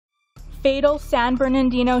Fatal San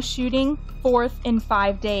Bernardino shooting, 4th in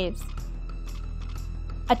 5 days.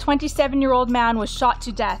 A 27-year-old man was shot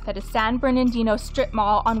to death at a San Bernardino strip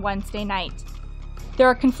mall on Wednesday night. There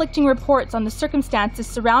are conflicting reports on the circumstances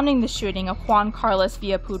surrounding the shooting of Juan Carlos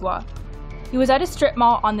Villapudua. He was at a strip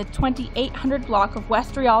mall on the 2800 block of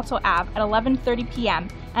West Rialto Ave at 11:30 p.m.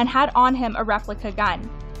 and had on him a replica gun.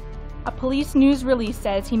 A police news release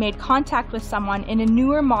says he made contact with someone in a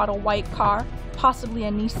newer model white car, possibly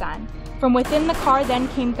a Nissan. From within the car then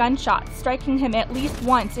came gunshots, striking him at least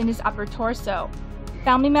once in his upper torso.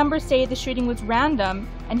 Family members say the shooting was random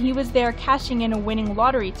and he was there cashing in a winning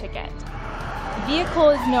lottery ticket. The vehicle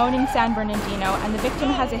is known in San Bernardino and the victim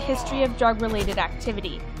has a history of drug-related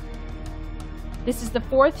activity. This is the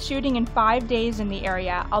 4th shooting in 5 days in the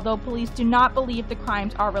area, although police do not believe the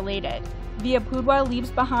crimes are related. Villapudua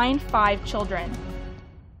leaves behind 5 children.